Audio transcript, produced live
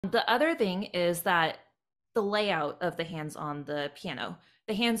The other thing is that the layout of the hands on the piano,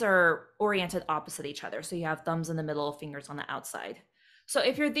 the hands are oriented opposite each other. So you have thumbs in the middle, fingers on the outside. So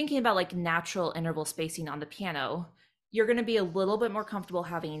if you're thinking about like natural interval spacing on the piano, you're going to be a little bit more comfortable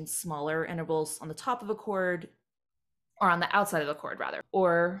having smaller intervals on the top of a chord, or on the outside of the chord rather,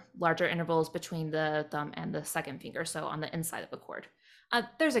 or larger intervals between the thumb and the second finger, so on the inside of the chord.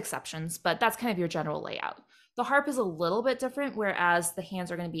 There's exceptions, but that's kind of your general layout. The harp is a little bit different, whereas the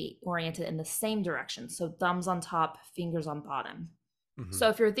hands are going to be oriented in the same direction, so thumbs on top, fingers on bottom. Hmm. So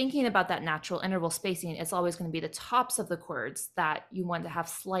if you're thinking about that natural interval spacing, it's always going to be the tops of the chords that you want to have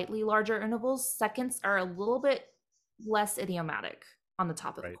slightly larger intervals. Seconds are a little bit less idiomatic on the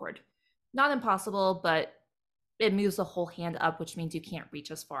top of the Right. chord. Not impossible, but it moves the whole hand up, which means you can't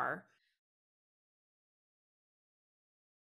reach as far.